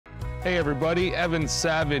Hey everybody, Evan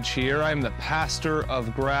Savage here. I'm the pastor of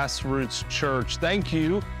Grassroots Church. Thank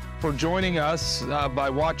you for joining us by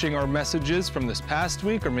watching our messages from this past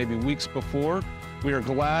week or maybe weeks before. We are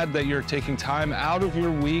glad that you're taking time out of your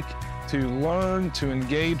week to learn, to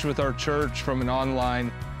engage with our church from an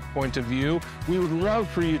online point of view. We would love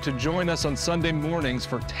for you to join us on Sunday mornings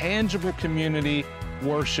for tangible community,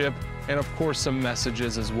 worship, and of course some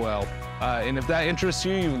messages as well. And if that interests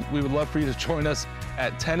you, we would love for you to join us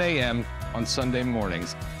at 10 a.m. on Sunday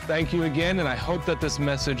mornings. Thank you again, and I hope that this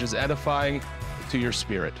message is edifying to your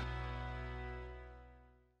spirit.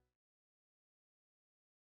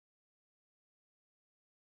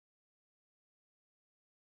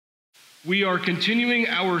 We are continuing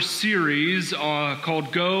our series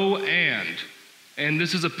called Go and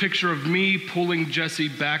this is a picture of me pulling Jesse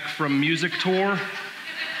back from music tour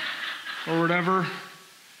or whatever.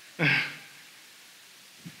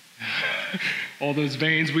 All those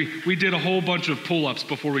veins. We did a whole bunch of pull-ups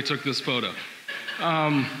before we took this photo.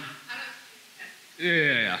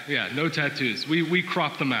 Yeah, no tattoos. We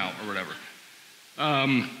cropped them out or whatever.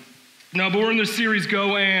 No, but we're in the series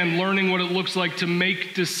Go and, learning what it looks like to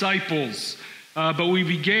make disciples. But we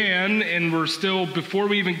began, and we're still, before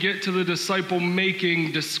we even get to the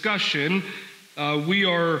disciple-making discussion, we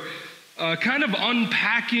are kind of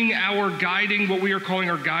unpacking what we are calling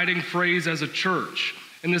our guiding phrase as a church.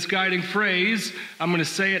 And this guiding phrase, I'm going to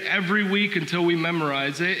say it every week until we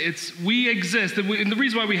memorize it. It's we exist. And the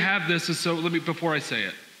reason why we have this is before I say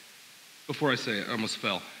it, I almost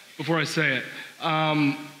fell. Before I say it,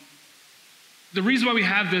 the reason why we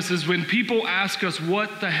have this is when people ask us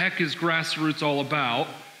what the heck is Grassroots all about,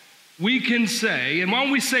 we can say, and why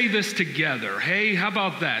don't we say this together? Hey, how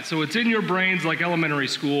about that? So it's in your brains like elementary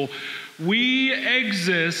school. We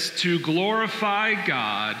exist to glorify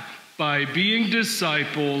God by being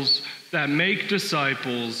disciples that make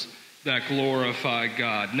disciples that glorify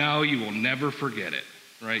God. Now you will never forget it,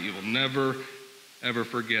 right? You will never, ever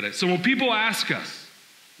forget it. So when people ask us,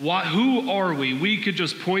 who are we? We could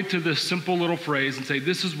just point to this simple little phrase and say,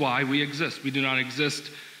 this is why we exist. We do not exist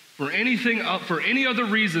for any other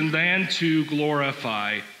reason than to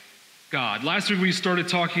glorify God. Last week we started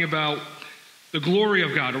talking about the glory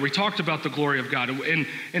of God, or we talked about the glory of God,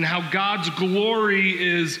 and how God's glory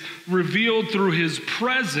is revealed through his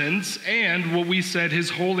presence and what we said, his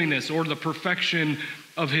holiness, or the perfection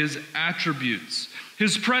of his attributes.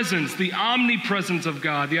 His presence, the omnipresence of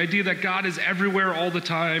God, the idea that God is everywhere all the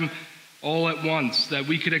time, all at once, that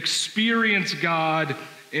we could experience God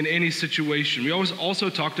in any situation. We also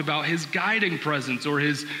talked about his guiding presence, or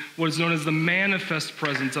what is known as the manifest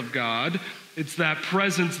presence of God. It's that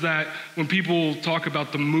presence that when people talk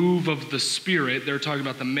about the move of the Spirit, they're talking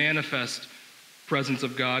about the manifest presence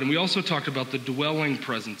of God. And we also talked about the dwelling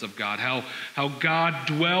presence of God, how God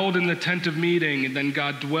dwelled in the tent of meeting, and then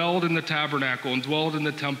God dwelled in the tabernacle and dwelled in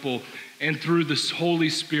the temple, and through this Holy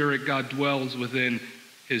Spirit, God dwells within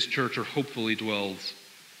his church, or hopefully dwells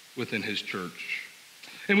within his church.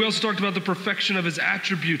 And we also talked about the perfection of his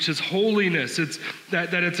attributes, his holiness. It's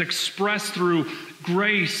that it's expressed through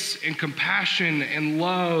grace and compassion and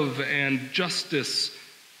love and justice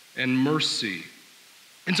and mercy.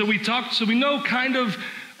 And so we know kind of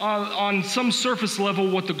on some surface level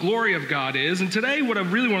what the glory of God is. And today what I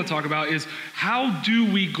really want to talk about is, how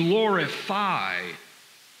do we glorify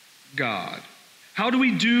God? How do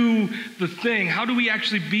we do the thing? How do we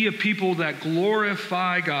actually be a people that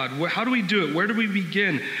glorify God? How do we do it? Where do we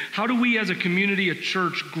begin? How do we as a community, a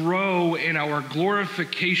church, grow in our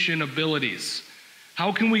glorification abilities?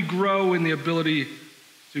 How can we grow in the ability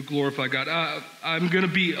to glorify God? I'm going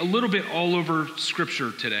to be a little bit all over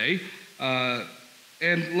Scripture today. And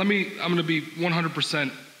I'm going to be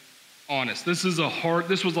 100% honest. This was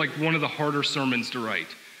like one of the harder sermons to write.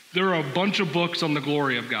 There are a bunch of books on the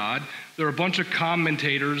glory of God. There are a bunch of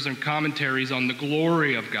commentators and commentaries on the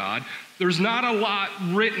glory of God. There's not a lot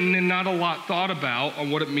written and not a lot thought about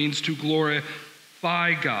on what it means to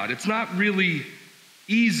glorify God. It's not really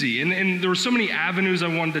easy. And there were so many avenues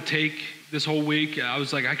I wanted to take this whole week. I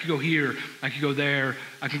was like, I could go here, I could go there,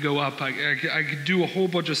 I could go up, I could do a whole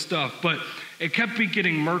bunch of stuff. But it kept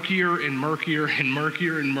getting murkier and murkier and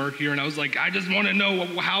murkier and murkier. And I was like, I just want to know,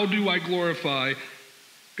 how do I glorify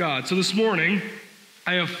God? So this morning,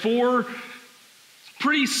 I have 4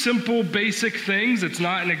 pretty simple, basic things. It's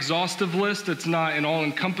not an exhaustive list. It's not an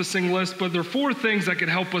all-encompassing list, but there are 4 things that can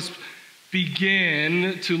help us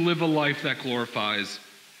begin to live a life that glorifies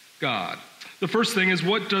God. The first thing is,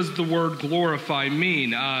 what does the word glorify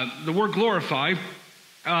mean? The word glorify,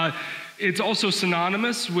 it's also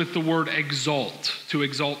synonymous with the word exalt, to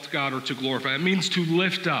exalt God or to glorify. It means to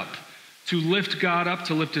lift up, to lift God up,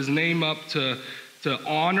 to lift his name up, to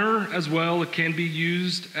honor as well. It can be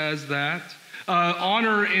used as that.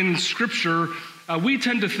 Honor in Scripture, we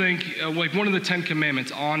tend to think, like one of the 10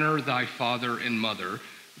 Commandments, honor thy father and mother.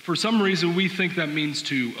 For some reason, we think that means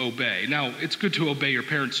to obey. Now, it's good to obey your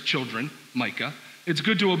parents' children, Micah. It's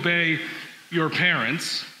good to obey your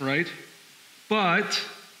parents, right? But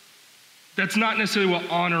that's not necessarily what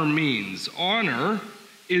honor means. Honor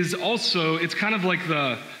is also, it's kind of like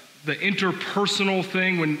the interpersonal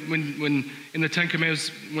thing when in the 10 Commandments,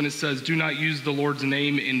 when it says, do not use the Lord's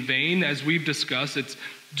name in vain, as we've discussed, it's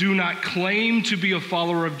do not claim to be a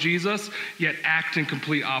follower of Jesus, yet act in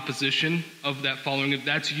complete opposition of that following.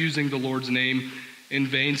 That's using the Lord's name in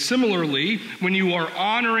vain. Similarly, when you are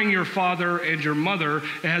honoring your father and your mother,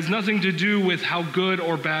 it has nothing to do with how good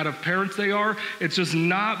or bad of parents they are. It's just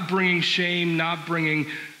not bringing shame, not bringing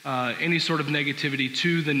any sort of negativity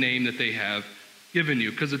to the name that they have given you,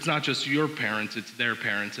 because it's not just your parents, it's their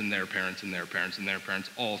parents and their parents and their parents and their parents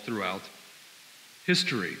all throughout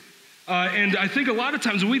history. And I think a lot of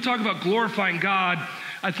times when we talk about glorifying God,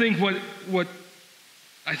 I think what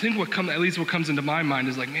comes into my mind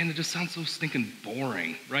is like, man, it just sounds so stinking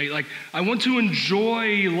boring, right? Like, I want to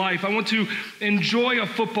enjoy life. I want to enjoy a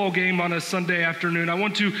football game on a Sunday afternoon. I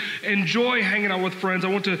want to enjoy hanging out with friends. I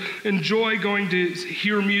want to enjoy going to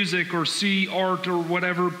hear music or see art or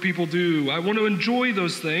whatever people do. I want to enjoy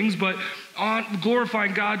those things, but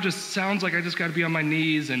glorifying God just sounds like I just got to be on my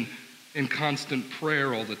knees and in constant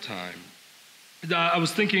prayer all the time. I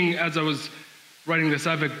was thinking as I was writing this,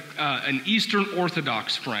 I have an Eastern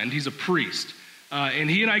Orthodox friend. He's a priest. And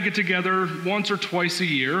he and I get together once or twice a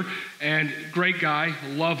year. And great guy,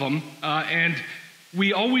 love him. And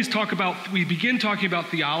we begin talking about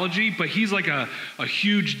theology, but he's like a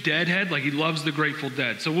huge Deadhead. Like, he loves the Grateful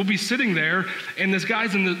Dead. So we'll be sitting there, and this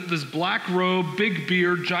guy's in this black robe, big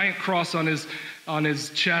beard, giant cross on his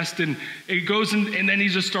chest, and it goes in, and then he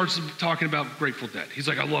just starts talking about Grateful Dead. He's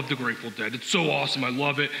like, I love the Grateful Dead. It's so awesome. I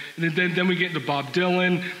love it. And then we get into Bob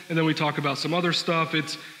Dylan, and then we talk about some other stuff.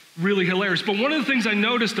 It's really hilarious. But one of the things I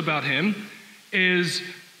noticed about him is,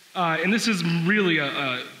 and this is really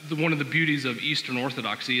one of the beauties of Eastern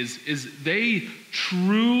Orthodoxy, is they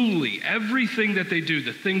truly, everything that they do,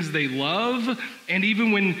 the things they love, and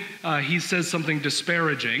even when he says something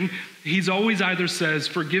disparaging, he's always either says,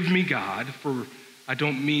 forgive me, God, for I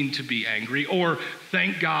don't mean to be angry, or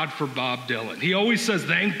thank God for Bob Dylan. He always says,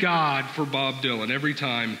 thank God for Bob Dylan every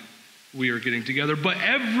time we are getting together. But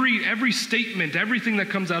every statement, everything that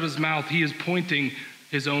comes out of his mouth, he is pointing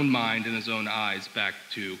his own mind and his own eyes back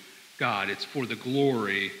to God. It's for the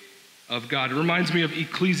glory of God. It reminds me of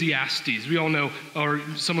Ecclesiastes. We all know, or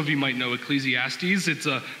some of you might know Ecclesiastes. It's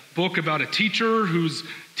a book about a teacher who's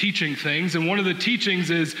teaching things, and one of the teachings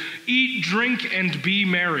is eat, drink, and be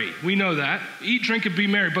merry. We know that. Eat, drink, and be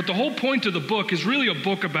merry. But the whole point of the book is really a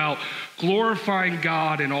book about glorifying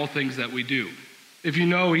God in all things that we do. If you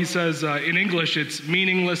know, he says in English, it's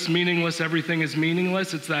meaningless, everything is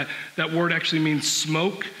meaningless. It's that word actually means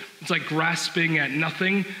smoke. It's like grasping at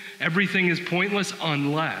nothing. Everything is pointless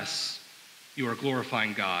unless you are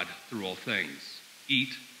glorifying God through all things.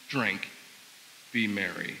 Eat, drink, be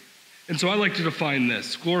merry. And so I like to define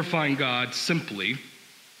this. Glorifying God simply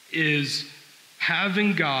is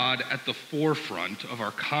having God at the forefront of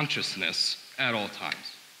our consciousness at all times.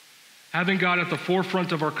 Having God at the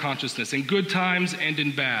forefront of our consciousness in good times and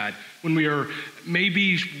in bad. When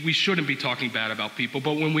maybe we shouldn't be talking bad about people,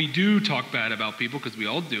 but when we do talk bad about people, because we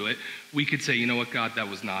all do it, we could say, you know what, God, that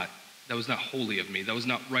was not holy of me. That was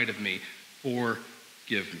not right of me.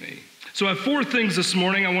 Forgive me. So I have 4 things this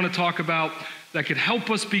morning I want to talk about that could help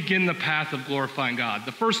us begin the path of glorifying God.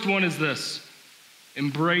 The first one is this: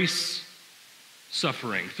 embrace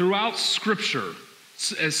suffering. Throughout Scripture,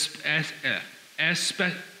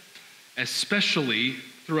 especially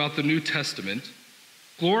throughout the New Testament,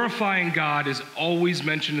 glorifying God is always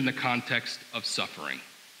mentioned in the context of suffering.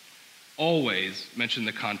 Always mentioned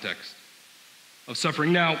in the context of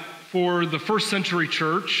suffering. Now, for the first century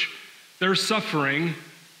church, their suffering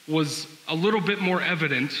was a little bit more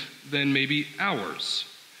evident than maybe ours.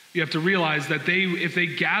 You have to realize that if they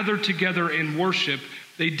gathered together in worship,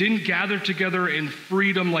 they didn't gather together in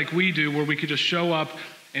freedom like we do, where we could just show up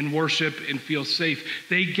and worship and feel safe.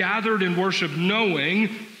 They gathered in worship knowing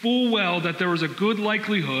full well that there was a good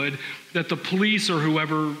likelihood that the police, or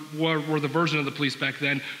whoever were the version of the police back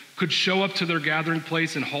then, could show up to their gathering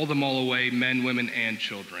place and haul them all away, men, women, and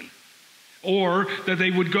children. Or that they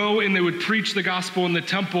would go and they would preach the gospel in the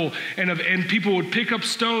temple, and people would pick up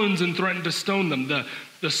stones and threaten to stone them.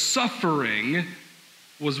 The suffering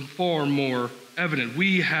was far more evident.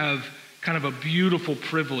 We have kind of a beautiful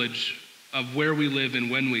privilege of where we live and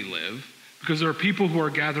when we live, because there are people who are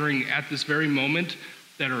gathering at this very moment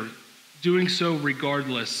that are doing so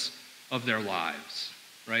regardless of their lives,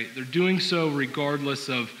 right? They're doing so regardless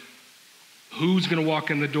of who's going to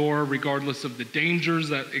walk in the door, regardless of the dangers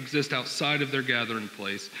that exist outside of their gathering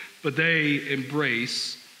place, but they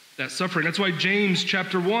embrace that suffering. That's why James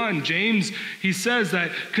chapter 1, James, he says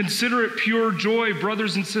that consider it pure joy,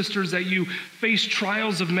 brothers and sisters, that you face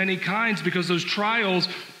trials of many kinds, because those trials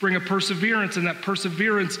bring a perseverance, and that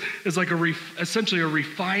perseverance is like essentially a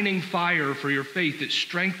refining fire for your faith. It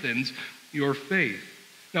strengthens your faith.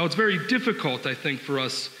 Now, it's very difficult, I think, for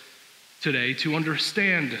us today to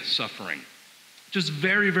understand suffering. Just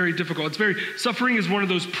very, very difficult. Suffering is one of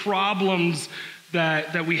those problems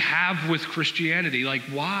that we have with Christianity. Like,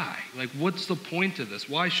 why? Like, what's the point of this?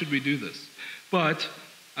 Why should we do this? But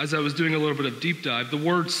as I was doing a little bit of deep dive, the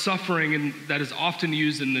word suffering, and that is often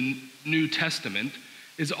used in the New Testament,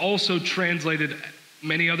 is also translated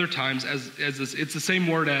many other times as this. It's the same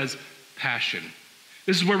word as passion.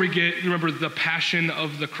 This is where we get, you remember The Passion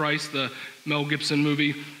of the Christ, the Mel Gibson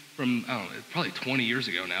movie from, I don't know, probably 20 years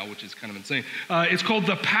ago now, which is kind of insane. It's called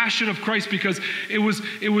The Passion of Christ because it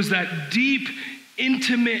was that deep,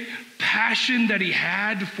 intimate passion that he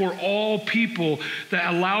had for all people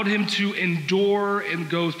that allowed him to endure and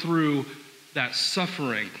go through that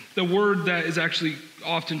suffering. The word that is actually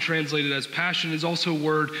often translated as passion is also a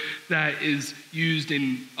word that is used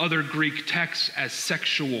in other Greek texts as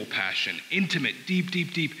sexual passion, intimate, deep,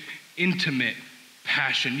 deep, deep, intimate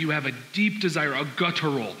passion. You have a deep desire, a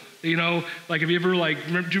guttural, you know, like have you ever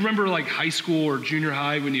do you remember like high school or junior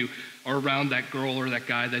high when you are around that girl or that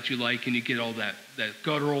guy that you like and you get all that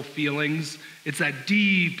guttural feelings? It's that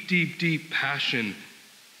deep, deep, deep passion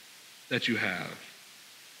that you have.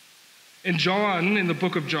 In John, in the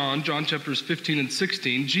book of John chapters 15 and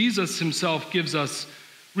 16, Jesus himself gives us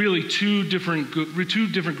really two different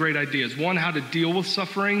great ideas. One, how to deal with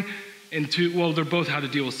suffering, and two, well, they're both how to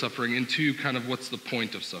deal with suffering, and two, kind of what's the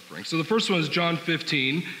point of suffering. So the first one is John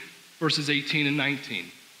 15, verses 18 and 19.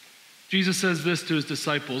 Jesus says this to his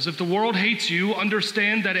disciples: if the world hates you,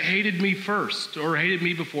 understand that it hated me first, or hated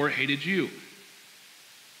me before it hated you.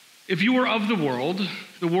 If you were of the world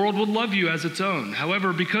would love you as its own.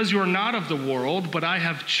 However, because you are not of the world, but I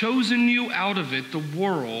have chosen you out of it, the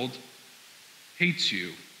world hates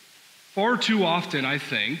you. Far too often, I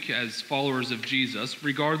think, as followers of Jesus,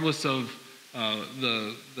 regardless of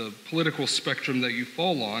the political spectrum that you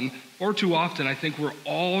fall on, far too often, I think we're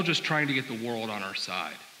all just trying to get the world on our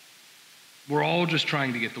side. We're all just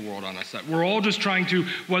trying to get the world on our side. We're all just trying to,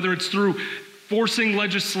 whether it's through forcing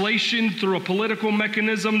legislation, through a political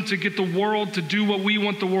mechanism to get the world to do what we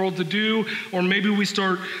want the world to do, or maybe we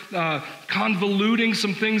start convoluting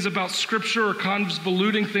some things about Scripture or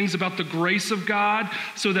convoluting things about the grace of God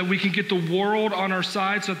so that we can get the world on our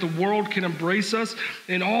side, so that the world can embrace us.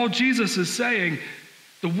 And all Jesus is saying,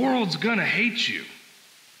 the world's gonna hate you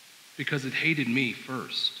because it hated me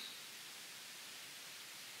first.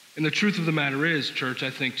 And the truth of the matter is, church, I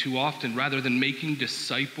think too often, rather than making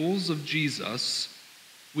disciples of Jesus,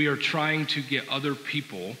 we are trying to get other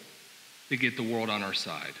people to get the world on our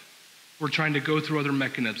side. We're trying to go through other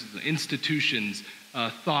mechanisms, institutions,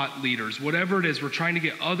 thought leaders, whatever it is. We're trying to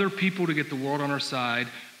get other people to get the world on our side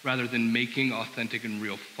rather than making authentic and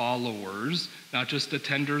real followers, not just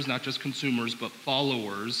attenders, not just consumers, but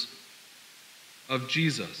followers of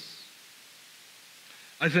Jesus.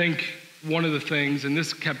 I think one of the things, and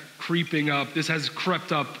this kept creeping up, this has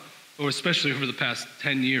crept up, especially over the past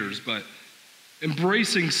 10 years, but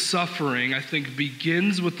embracing suffering, I think,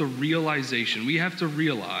 begins with the realization. We have to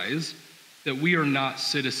realize that we are not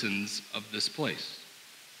citizens of this place.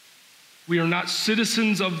 We are not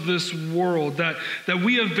citizens of this world, that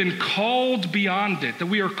we have been called beyond it, that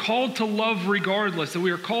we are called to love regardless, that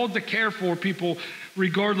we are called to care for people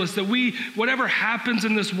regardless, that whatever happens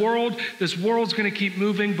in this world's going to keep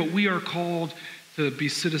moving, but we are called to be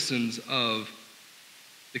citizens of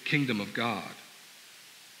the kingdom of God.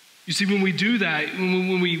 You see, when we do that,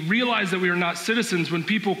 when we realize that we are not citizens, when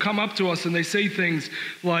people come up to us and they say things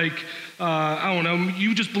like, I don't know,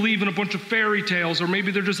 you just believe in a bunch of fairy tales, or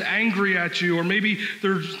maybe they're just angry at you, or maybe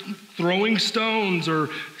they're throwing stones or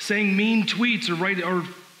saying mean tweets or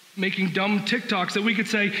making dumb TikToks, that we could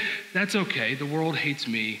say, that's okay, the world hates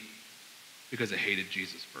me because it hated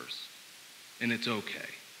Jesus first. And it's okay.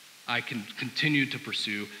 I can continue to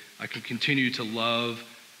pursue, I can continue to love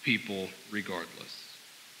people regardless.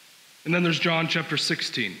 And then there's John chapter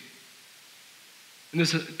 16. And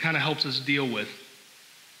this kind of helps us deal with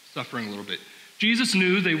suffering a little bit. Jesus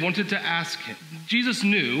knew they wanted to ask him. Jesus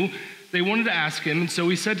knew they wanted to ask him, and so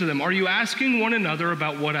he said to them, "Are you asking one another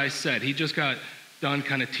about what I said?" He just got done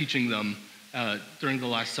kind of teaching them during the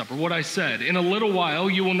Last Supper. What I said, "In a little while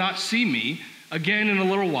you will not see me. Again, in a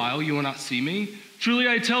little while you will not see me. Truly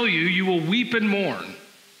I tell you, you will weep and mourn,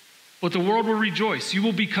 but the world will rejoice. You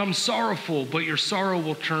will become sorrowful, but your sorrow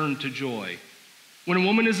will turn to joy. When a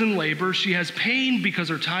woman is in labor, she has pain because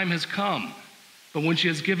her time has come. But when she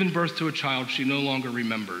has given birth to a child, she no longer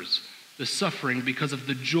remembers the suffering because of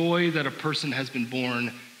the joy that a person has been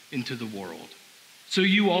born into the world. So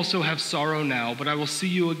you also have sorrow now, but I will see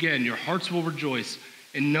you again. Your hearts will rejoice,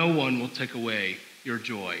 and no one will take away your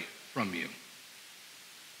joy from you."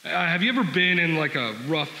 Have you ever been in like a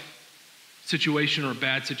rough situation or a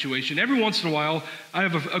bad situation? Every once in a while, I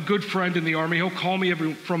have a good friend in the Army. He'll call me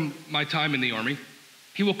from my time in the Army.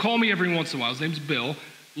 He will call me every once in a while. His name's Bill.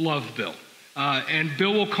 Love Bill. And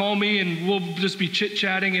Bill will call me and we'll just be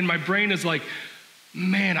chit-chatting, and my brain is like,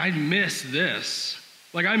 man, I miss this.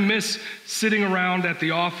 Like, I miss sitting around at the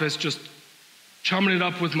office just chumming it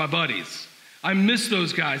up with my buddies. I miss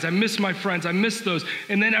those guys. I miss my friends. I miss those.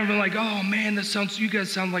 And then I'm like, oh man, you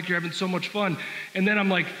guys sound like you're having so much fun. And then I'm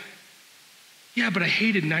like, yeah, but I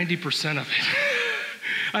hated 90% of it.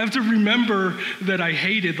 I have to remember that I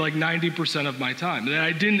hated like 90% of my time, that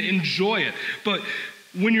I didn't enjoy it. But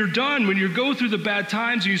when you're done, when you go through the bad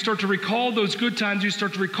times, and you start to recall those good times, you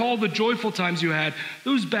start to recall the joyful times you had,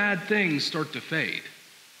 those bad things start to fade,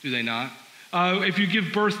 do they not? If you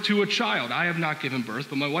give birth to a child, I have not given birth,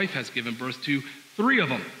 but my wife has given birth to 3 of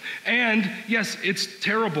them. And yes, it's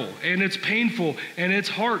terrible, and it's painful, and it's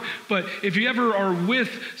hard. But if you ever are with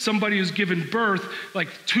somebody who's given birth, like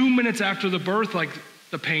 2 minutes after the birth, like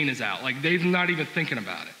the pain is out. Like they're not even thinking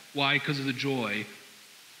about it. Why? Because of the joy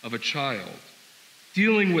of a child.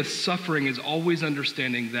 Dealing with suffering is always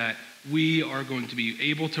understanding that we are going to be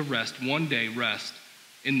able to rest, one day rest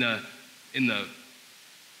in the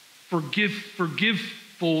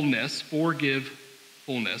forgivefulness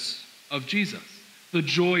of Jesus, the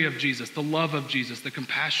joy of Jesus, the love of Jesus, the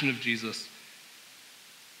compassion of Jesus,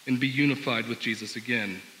 and be unified with Jesus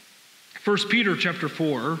again. 1 Peter chapter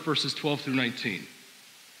 4, verses 12 through 19.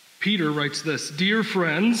 Peter writes this: "Dear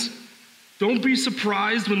friends, don't be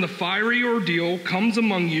surprised when the fiery ordeal comes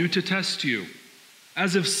among you to test you,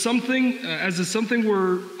 as if something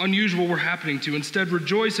unusual were happening to you. Instead,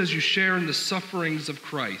 rejoice as you share in the sufferings of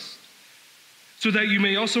Christ, so that you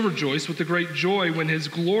may also rejoice with the great joy when his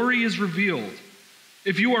glory is revealed.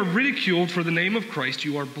 If you are ridiculed for the name of Christ,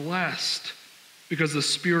 you are blessed, because the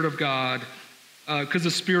Spirit of glory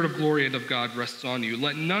and of God rests on you.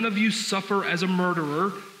 Let none of you suffer as a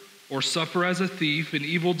murderer, or suffer as a thief, an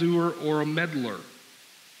evildoer, or a meddler."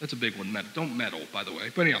 That's a big one. Don't meddle, by the way.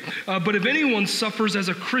 But anyhow, "but if anyone suffers as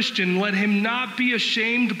a Christian, let him not be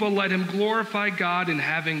ashamed, but let him glorify God in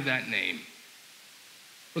having that name.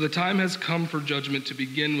 For the time has come for judgment to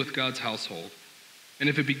begin with God's household. And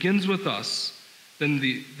if it begins with us,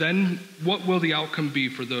 then what will the outcome be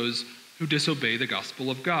for those who disobey the gospel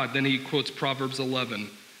of God?" Then he quotes Proverbs 11.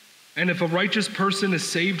 "And if a righteous person is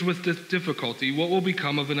saved with difficulty, what will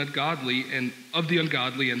become of the ungodly and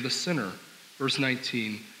the sinner?" Verse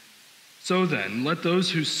 19. "So then, let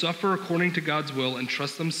those who suffer according to God's will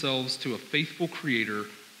entrust themselves to a faithful Creator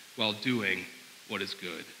while doing what is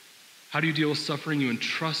good." How do you deal with suffering? You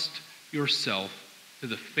entrust yourself to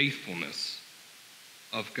the faithfulness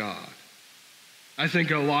of God. I think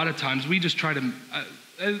a lot of times we just try to,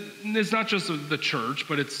 it's not just the church,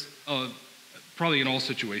 but it's probably in all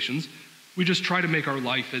situations, we just try to make our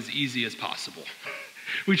life as easy as possible.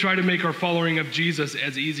 We try to make our following of Jesus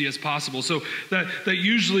as easy as possible. So that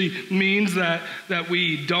usually means that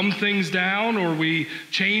we dumb things down, or we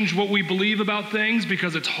change what we believe about things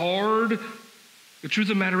because it's hard. The truth of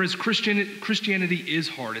the matter is Christianity is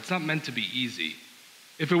hard. It's not meant to be easy.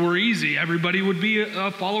 If it were easy, everybody would be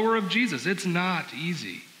a follower of Jesus. It's not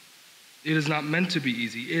easy. It is not meant to be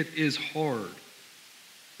easy. It is hard.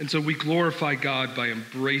 And so we glorify God by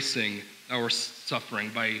embracing our suffering,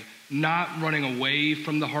 by not running away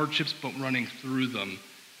from the hardships, but running through them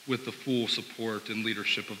with the full support and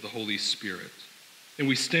leadership of the Holy Spirit. And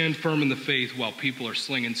we stand firm in the faith while people are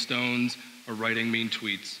slinging stones or writing mean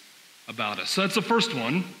tweets about us. So that's the first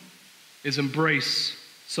one, is embrace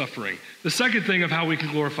suffering. The second thing of how we can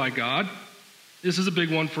glorify God, this is a big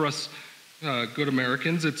one for us good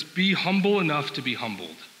Americans, it's be humble enough to be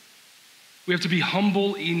humbled. We have to be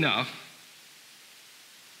humble enough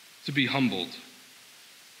to be humbled.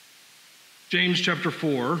 James chapter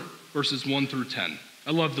 4, verses 1 through 10.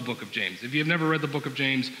 I love the book of James. If you've never read the book of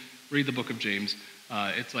James, read the book of James.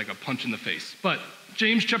 It's like a punch in the face. But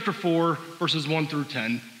James chapter 4, verses 1 through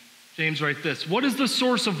 10, James writes this, "What is the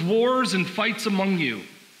source of wars and fights among you?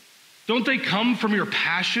 Don't they come from your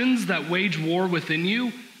passions that wage war within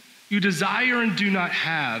you? You desire and do not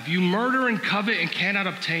have. You murder and covet and cannot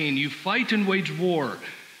obtain. You fight and wage war.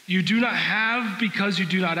 You do not have because you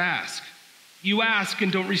do not ask. You ask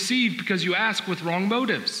and don't receive because you ask with wrong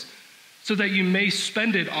motives, so that you may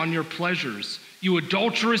spend it on your pleasures. You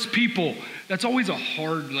adulterous people." That's always a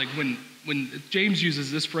hard, like when James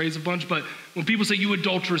uses this phrase a bunch, but when people say you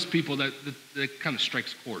adulterous people, that kind of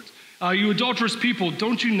strikes chords. You adulterous people,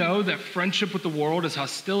 don't you know that friendship with the world is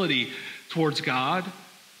hostility towards God?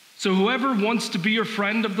 So whoever wants to be the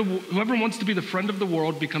friend of the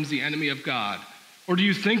world becomes the enemy of God. Or do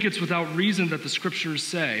you think it's without reason that the scriptures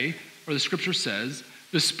say, or the scripture says,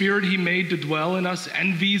 the Spirit he made to dwell in us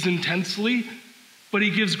envies intensely, but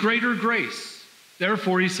he gives greater grace.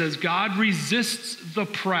 Therefore, he says, God resists the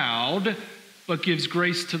proud, but gives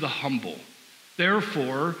grace to the humble.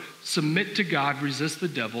 Therefore, submit to God, resist the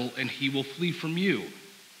devil, and he will flee from you.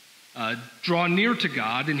 Draw near to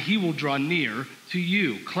God, and he will draw near to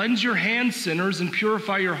you. Cleanse your hands, sinners, and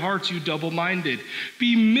purify your hearts, you double-minded.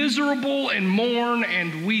 Be miserable and mourn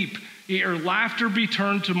and weep. Your laughter be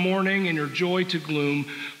turned to mourning and your joy to gloom.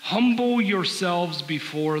 Humble yourselves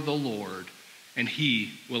before the Lord, and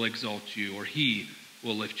he will exalt you, or he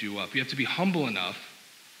will lift you up. You have to be humble enough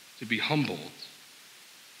to be humbled.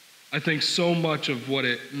 I think so much of what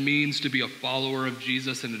it means to be a follower of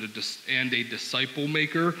Jesus and a disciple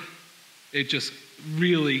maker, it just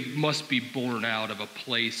really must be born out of a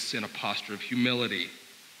place and a posture of humility.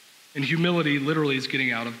 And humility literally is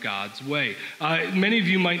getting out of God's way. Many of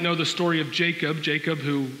you might know the story of Jacob,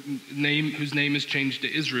 whose name is changed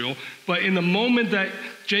to Israel. But in the moment that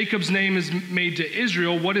Jacob's name is made to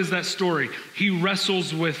Israel, what is that story? He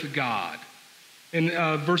wrestles with God. In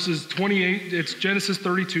verses 28, it's Genesis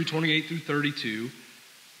 32, 28 through 32.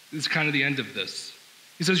 It's kind of the end of this.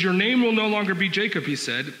 He says, your name will no longer be Jacob, he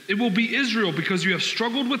said. It will be Israel, because you have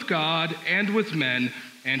struggled with God and with men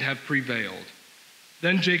and have prevailed.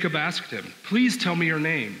 Then Jacob asked him, please tell me your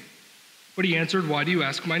name. But he answered, why do you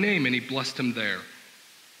ask my name? And he blessed him there.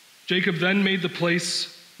 Jacob then named the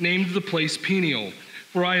place Peniel.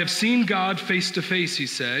 For I have seen God face to face, he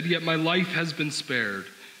said, yet my life has been spared.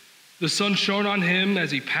 The sun shone on him as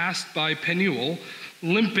he passed by Peniel,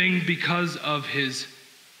 limping because of his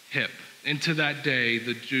hip. And to that day,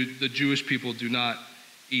 the Jewish people do not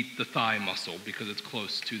eat the thigh muscle because it's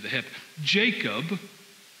close to the hip. Jacob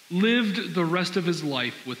lived the rest of his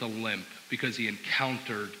life with a limp because he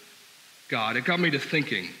encountered God. It got me to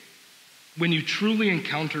thinking, when you truly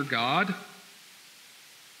encounter God,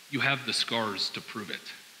 you have the scars to prove it.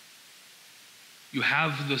 You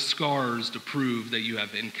have the scars to prove that you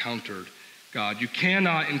have encountered God. You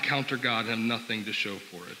cannot encounter God and have nothing to show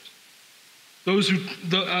for it.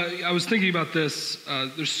 I was thinking about this.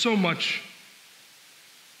 There's so much.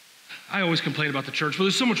 I always complain about the church, but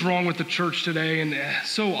there's so much wrong with the church today, and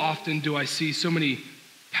so often do I see so many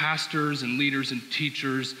pastors and leaders and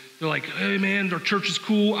teachers. They're like, hey man, our church is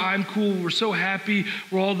cool, I'm cool, we're so happy,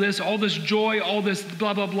 we're all this joy, all this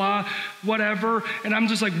blah, blah, blah, whatever. And I'm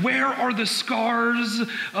just like, where are the scars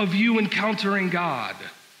of you encountering God?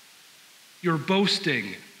 You're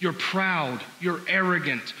boasting, you're proud, you're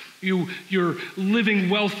arrogant, you're living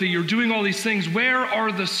wealthy, you're doing all these things. Where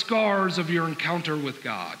are the scars of your encounter with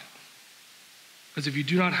God? Because if you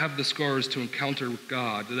do not have the scars to encounter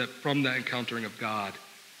God, from that encountering of God,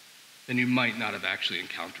 then you might not have actually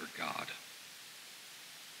encountered God.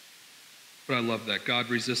 But I love that. God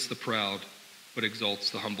resists the proud, but exalts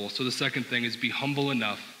the humble. So the second thing is be humble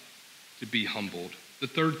enough to be humbled. The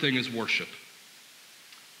third thing is worship.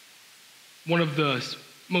 One of the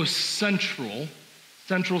most central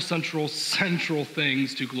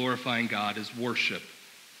things to glorifying God is worship.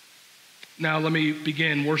 Now, let me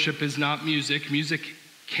begin. Worship is not music. Music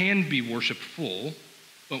can be worshipful,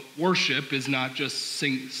 but worship is not just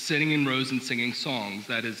sitting in rows and singing songs.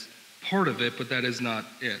 That is part of it, but that is not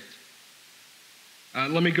it.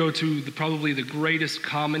 Let me go to probably the greatest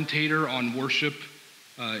commentator on worship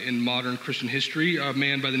in modern Christian history, a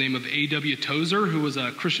man by the name of A.W. Tozer, who was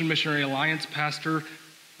a Christian Missionary Alliance pastor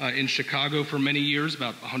in Chicago for many years,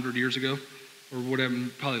 about 100 years ago, or whatever,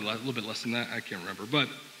 probably a little bit less than that, I can't remember. But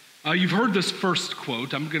you've heard this first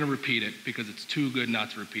quote. I'm going to repeat it because it's too good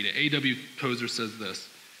not to repeat it. A.W. Tozer says this,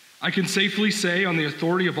 I can safely say on the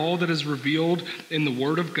authority of all that is revealed in the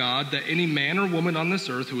Word of God that any man or woman on this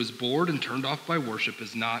earth who is bored and turned off by worship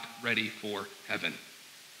is not ready for heaven.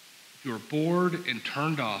 If you are bored and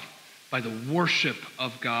turned off by the worship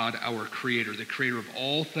of God, our Creator, the Creator of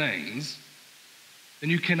all things,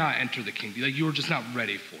 then you cannot enter the kingdom. You are just not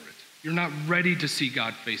ready for it. You're not ready to see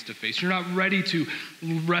God face to face. You're not ready to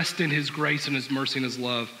rest in his grace and his mercy and his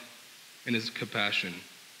love and his compassion.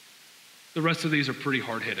 The rest of these are pretty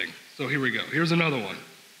hard-hitting. So here we go. Here's another one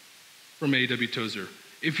from A.W. Tozer.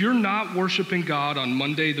 If you're not worshiping God on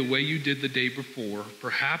Monday the way you did the day before,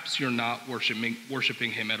 perhaps you're not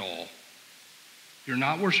worshiping him at all. If you're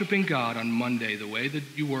not worshiping God on Monday the way that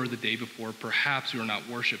you were the day before, perhaps you're not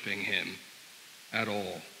worshiping him at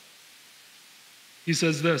all. He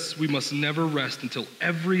says this, we must never rest until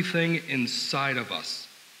everything inside of us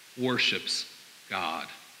worships God.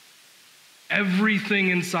 Everything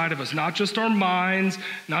inside of us, not just our minds,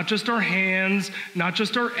 not just our hands, not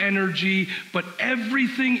just our energy, but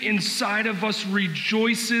everything inside of us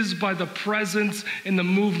rejoices by the presence and the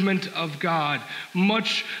movement of God.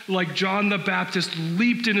 Much like John the Baptist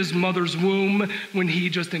leaped in his mother's womb when he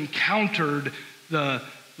just encountered the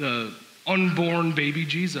unborn baby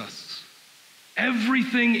Jesus.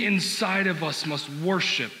 Everything inside of us must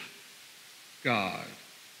worship God.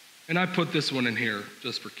 And I put this one in here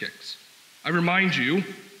just for kicks. I remind you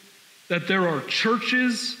that there are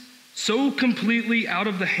churches so completely out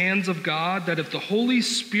of the hands of God that if the Holy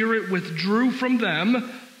Spirit withdrew from them,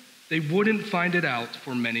 they wouldn't find it out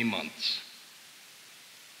for many months.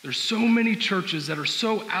 There's so many churches that are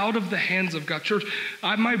so out of the hands of God. Church,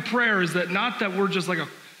 my prayer is that not that we're just like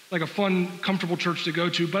a fun, comfortable church to go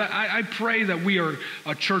to, but I pray that we are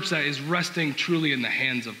a church that is resting truly in the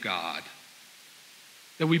hands of God.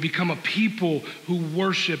 That we become a people who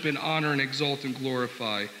worship and honor and exalt and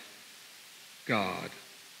glorify God.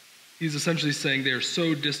 He's essentially saying they are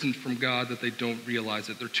so distant from God that they don't realize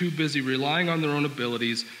it. They're too busy relying on their own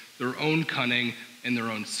abilities, their own cunning, and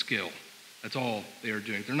their own skill. That's all they are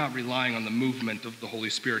doing. They're not relying on the movement of the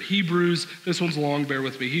Holy Spirit. Hebrews, this one's long, bear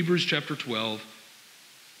with me. Hebrews chapter 12,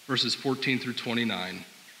 verses 14 through 29.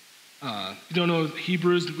 You don't know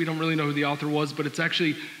Hebrews, we don't really know who the author was, but it's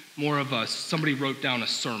actually more of somebody wrote down a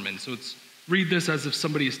sermon. So read this as if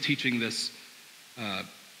somebody is teaching this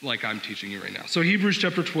like I'm teaching you right now. So Hebrews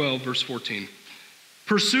chapter 12, verse 14.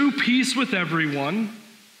 Pursue peace with everyone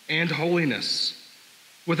and holiness.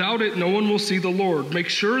 Without it, no one will see the Lord. Make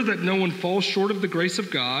sure that no one falls short of the grace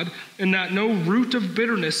of God and that no root of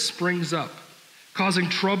bitterness springs up, causing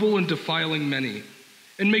trouble and defiling many.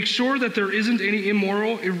 And make sure that there isn't any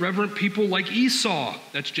immoral, irreverent people like Esau,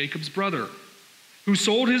 that's Jacob's brother, who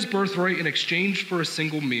sold his birthright in exchange for a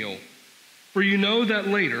single meal. For you know that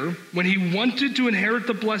later, when he wanted to inherit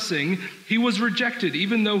the blessing, he was rejected,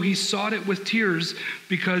 even though he sought it with tears,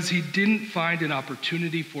 because he didn't find an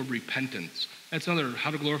opportunity for repentance. That's another,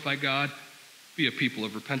 how to glorify God, be a people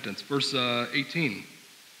of repentance. Verse 18.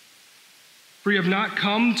 For you have not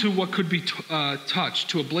come to what could be touched,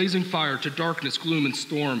 to a blazing fire, to darkness, gloom, and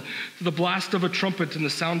storm, to the blast of a trumpet and the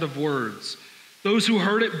sound of words. Those who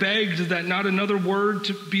heard it begged that not another word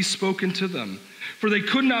to be spoken to them, for they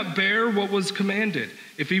could not bear what was commanded.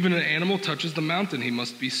 If even an animal touches the mountain, he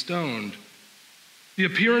must be stoned. The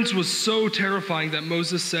appearance was so terrifying that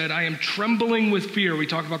Moses said, I am trembling with fear. We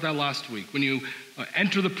talked about that last week. When you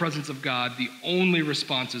enter the presence of God, the only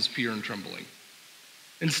response is fear and trembling.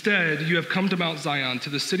 Instead, you have come to Mount Zion,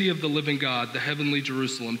 to the city of the living God, the heavenly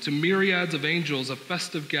Jerusalem, to myriads of angels, a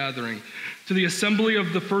festive gathering, to the assembly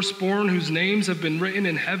of the firstborn whose names have been written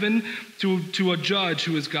in heaven, to a judge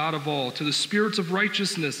who is God of all, to the spirits of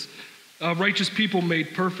righteousness, righteous people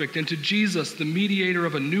made perfect, and to Jesus, the mediator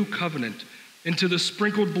of a new covenant, and to the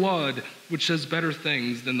sprinkled blood, which says better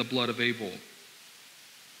things than the blood of Abel.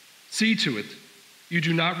 See to it you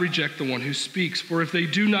do not reject the one who speaks, for if they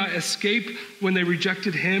do not escape when they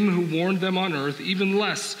rejected him who warned them on earth, even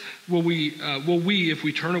less will we if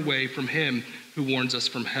we turn away from him who warns us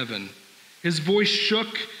from heaven. His voice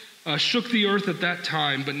shook the earth at that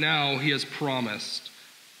time, but now he has promised.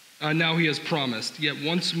 Yet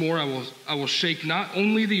once more I will shake not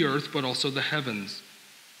only the earth, but also the heavens.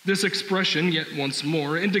 This expression, yet once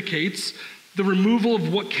more, indicates the removal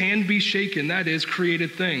of what can be shaken, that is,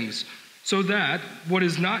 created things, so that what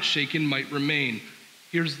is not shaken might remain.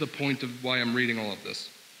 Here's the point of why I'm reading all of this.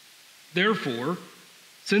 Therefore,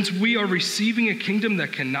 since we are receiving a kingdom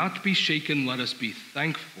that cannot be shaken, let us be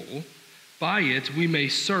thankful. By it we may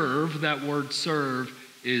serve, that word serve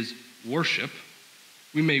is worship.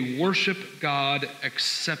 We may worship God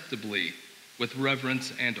acceptably with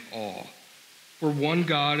reverence and awe. For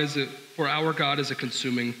our God is a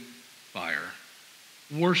consuming fire.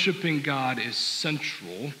 Worshiping God is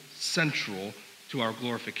central to our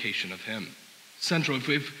glorification of him. Central.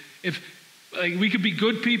 If Like, we could be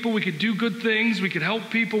good people, we could do good things, we could help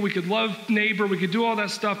people, we could love neighbor, we could do all that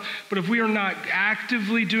stuff. But if we are not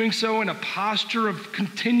actively doing so in a posture of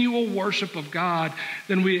continual worship of God,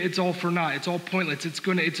 then it's all for naught. It's all pointless.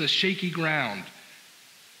 It's a shaky ground.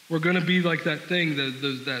 We're going to be like that thing,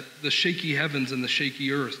 the shaky heavens and the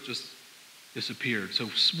shaky earth just disappeared. So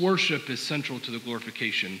worship is central to the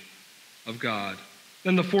glorification of God.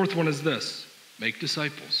 Then the fourth one is this: make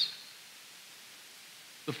disciples.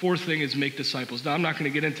 The fourth thing is make disciples. Now, I'm not going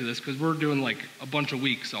to get into this because we're doing like a bunch of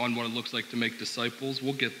weeks on what it looks like to make disciples.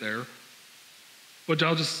 We'll get there. But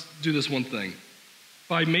I'll just do this one thing.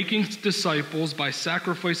 By making disciples, by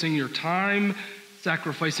sacrificing your time,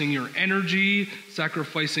 sacrificing your energy,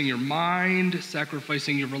 sacrificing your mind,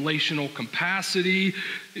 sacrificing your relational capacity.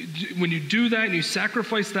 When you do that and you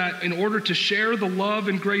sacrifice that in order to share the love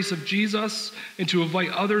and grace of Jesus and to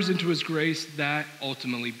invite others into his grace, that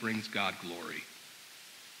ultimately brings God glory.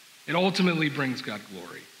 It ultimately brings God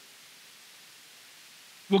glory.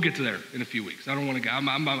 We'll get to there in a few weeks. I don't want to go.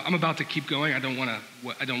 I'm about to keep going. I don't want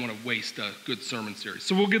to waste a good sermon series.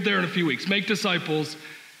 So we'll get there in a few weeks. Make disciples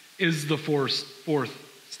is the fourth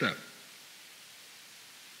step.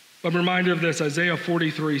 But I'm reminded of this, Isaiah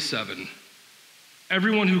 43:7.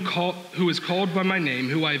 Everyone who is called by my name,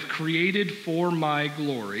 who I have created for my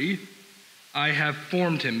glory, I have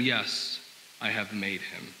formed him. Yes, I have made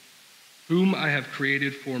him. Whom I have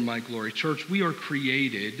created for my glory. Church, we are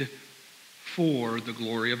created for the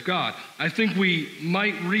glory of God. I think we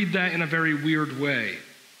might read that in a very weird way.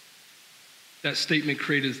 That statement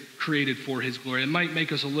created for his glory. It might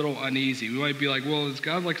make us a little uneasy. We might be like, well, is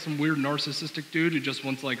God like some weird narcissistic dude who just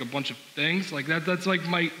wants like a bunch of things? Like that's like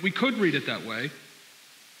we could read it that way.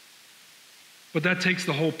 But that takes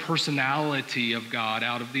the whole personality of God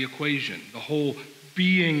out of the equation. The whole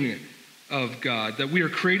being of God. That we are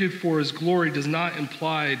created for his glory does not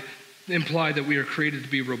imply that we are created to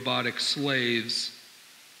be robotic slaves,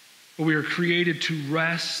 but we are created to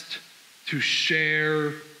rest, to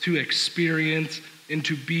share, to experience, and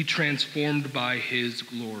to be transformed by his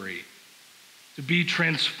glory. To be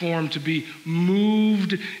transformed, to be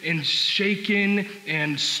moved and shaken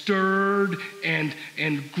and stirred and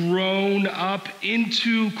grown up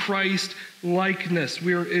into Christ likeness.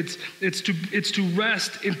 It's to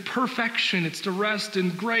rest in perfection. It's to rest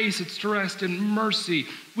in grace. It's to rest in mercy.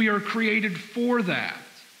 We are created for that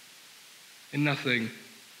and nothing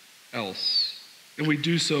else. And we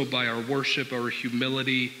do so by our worship, our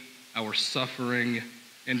humility, our suffering,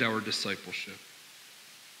 and our discipleship.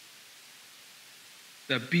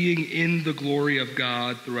 That being in the glory of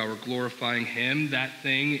God through our glorifying him, that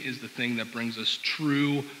thing is the thing that brings us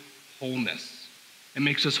true wholeness. It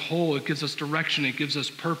makes us whole. It gives us direction. It gives us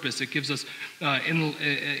purpose. It gives us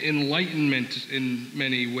enlightenment in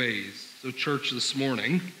many ways. So church, this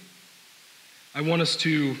morning, I want us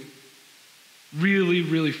to really,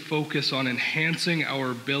 really focus on enhancing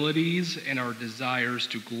our abilities and our desires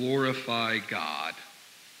to glorify God.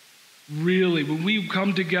 Really, when we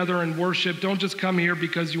come together and worship, don't just come here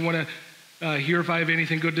because you want to hear if I have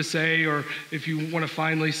anything good to say, or if you want to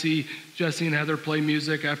finally see Jesse and Heather play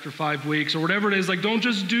music after 5 weeks, or whatever it is. Like, don't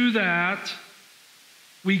just do that.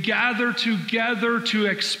 We gather together to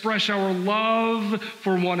express our love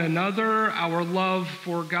for one another, our love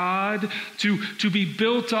for God, to be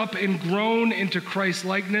built up and grown into Christ's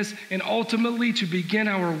likeness, and ultimately to begin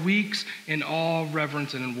our weeks in awe,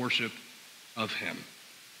 reverence, and in worship of him.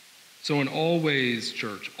 So in all ways,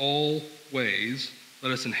 church, all ways,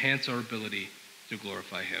 let us enhance our ability to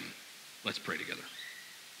glorify him. Let's pray together.